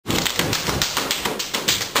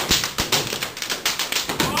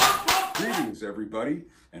everybody,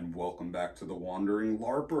 and welcome back to the Wandering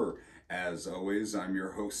Larper. As always, I'm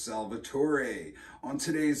your host, Salvatore. On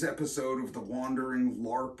today's episode of the Wandering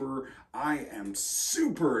Larper, I am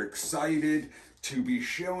super excited to be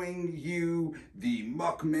showing you the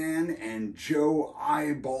Muckman and Joe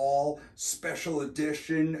Eyeball Special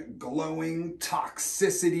Edition Glowing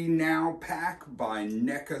Toxicity Now Pack by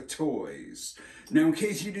Neca Toys. Now, in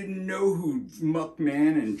case you didn't know who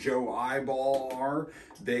Muckman and Joe Eyeball are,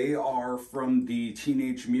 they are from the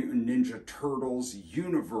Teenage Mutant Ninja Turtles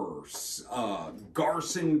universe.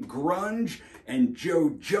 Garson Grunge and Joe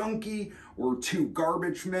Junkie were two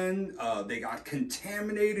garbage men. They got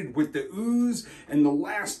contaminated with the ooze, and the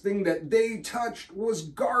last thing that they touched was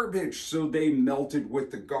garbage, so they melted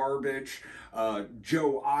with the garbage.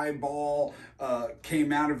 Joe Eyeball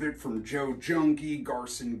came out of it from Joe Junkie.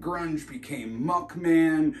 Garson Grunge became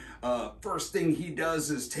Muckman. First thing he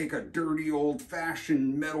does is take a dirty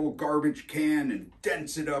old-fashioned metal garbage can and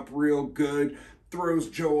dents it up real good. Throws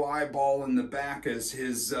Joe Eyeball in the back as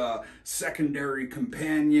his secondary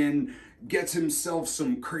companion, gets himself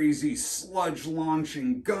some crazy sludge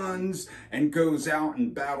launching guns, and goes out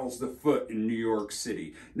and battles the Foot in New York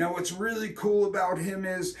City. Now, what's really cool about him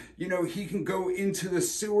is, you know, he can go into the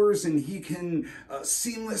sewers and he can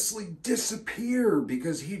seamlessly disappear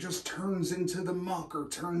because he just turns into the muck or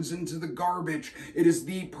turns into the garbage. It is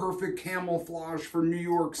the perfect camouflage for New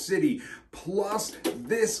York City. Plus,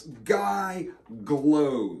 this guy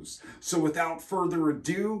glows. So without further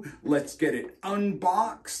ado, let's get it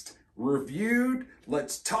unboxed, reviewed,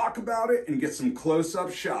 let's talk about it, and get some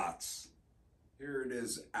close-up shots. Here it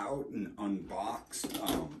is out and unboxed.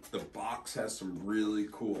 The box has some really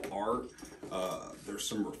cool art. There's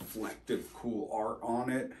some reflective cool art on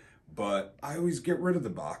it, but I always get rid of the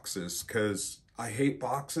boxes because I hate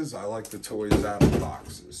boxes. I like the toys out of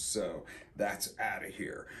boxes, so that's out of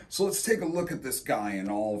here. So let's take a look at this guy in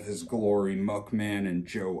all of his glory, Muckman and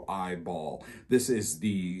Joe Eyeball. This is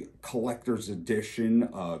the collector's edition,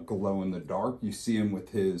 glow in the dark. You see him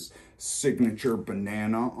with his signature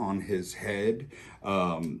banana on his head.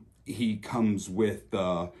 He comes with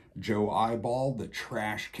Joe Eyeball, the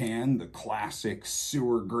trash can, the classic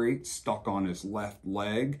sewer grate stuck on his left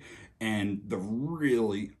leg, and the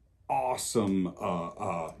really awesome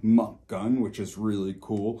muck gun, which is really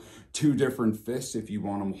cool. Two different fists if you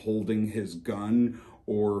want him holding his gun,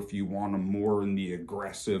 or if you want him more in the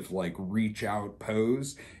aggressive, like, reach out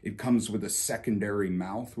pose. It comes with a secondary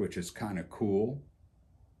mouth, which is kind of cool.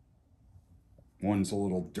 One's a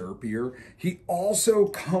little derpier. He also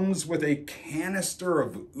comes with a canister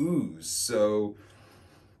of ooze, so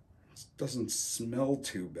it doesn't smell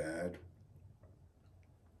too bad.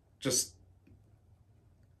 Just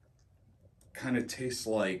kind of tastes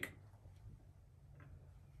like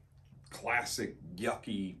classic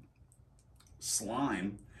yucky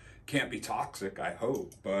slime. Can't be toxic, I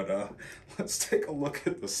hope, but let's take a look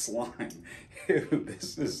at the slime. Ew,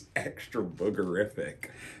 this is extra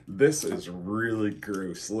boogerific. This is really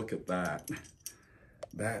gross. Look at that.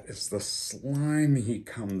 That is the slime he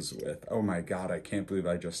comes with. Oh my God, I can't believe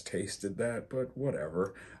I just tasted that, but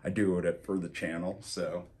whatever. I do it for the channel,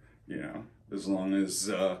 so, you know. As long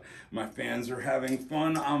as my fans are having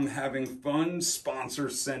fun, I'm having fun.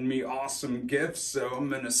 Sponsors send me awesome gifts, so I'm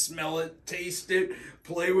going to smell it, taste it,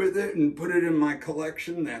 play with it, and put it in my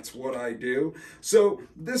collection. That's what I do. So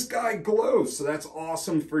this guy glows, so that's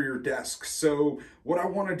awesome for your desk. So what I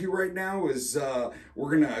want to do right now is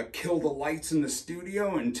we're going to kill the lights in the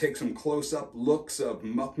studio and take some close-up looks of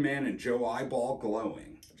Muckman and Joe Eyeball glowing.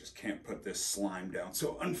 Can't put this slime down.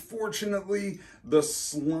 So unfortunately, the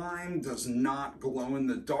slime does not glow in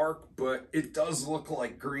the dark, but it does look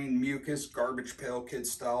like green mucus, Garbage Pail Kid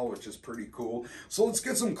style, which is pretty cool. So let's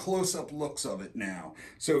get some close-up looks of it now.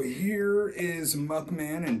 So here is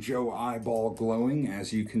Muckman and Joe Eyeball glowing.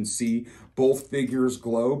 As you can see, both figures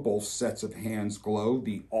glow, both sets of hands glow.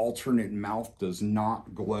 The alternate mouth does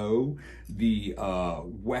not glow. The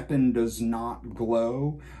weapon does not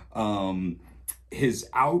glow. His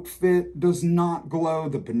outfit does not glow.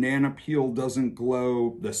 The banana peel doesn't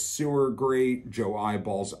glow. The sewer grate, Joe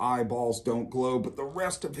Eyeball's eyeballs don't glow. But the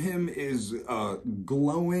rest of him is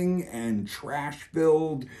glowing and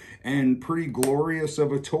trash-filled and pretty glorious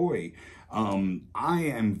of a toy. I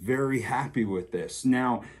am very happy with this.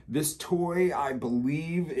 Now, this toy, I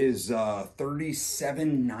believe, is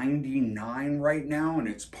 $37.99 right now, and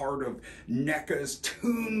it's part of NECA's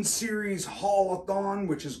Toon Series Haul-a-thon,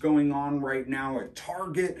 which is going on right now at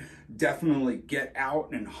Target. definitely get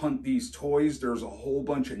out and hunt these toys. There's a whole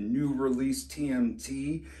bunch of new release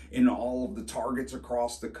TMT in all of the Targets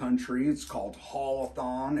across the country. It's called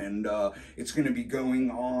Haul-a-thon, and it's going to be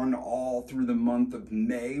going on all through the month of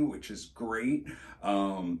May, which is great.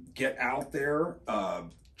 Get out there,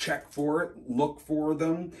 check for it, look for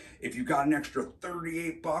them. If you got an extra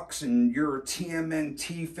 38 bucks and you're a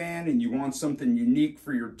TMNT fan and you want something unique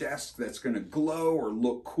for your desk that's going to glow or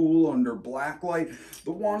look cool under blacklight,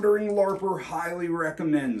 the Wandering Larper highly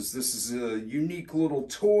recommends. This is a unique little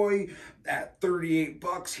toy at 38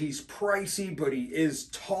 bucks. He's pricey, but he is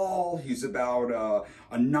tall. He's about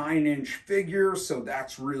a 9-inch figure, so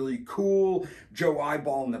that's really cool. Joe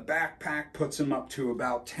Eyeball in the backpack puts him up to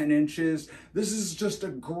about 10 inches. This is just a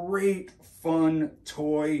great, fun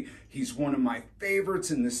toy. He's one of my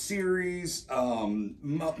favorites in the series.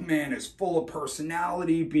 Muckman is full of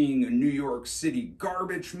personality, being a New York City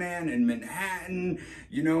garbage man in Manhattan,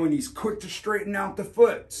 you know, and he's quick to straighten out the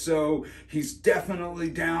foot. So he's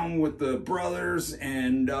definitely down with the brothers.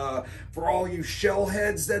 And for all you shell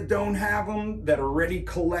heads that don't have them, that already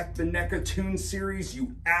collect the Neca Toon series,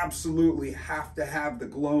 you absolutely have to have the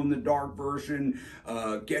glow-in-the-dark version.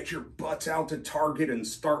 Get your butts out to Target and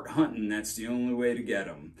start hunting. That's the only way to get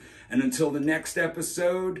them. And until the next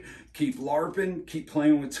episode, keep LARPing, keep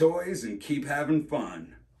playing with toys, and keep having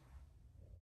fun.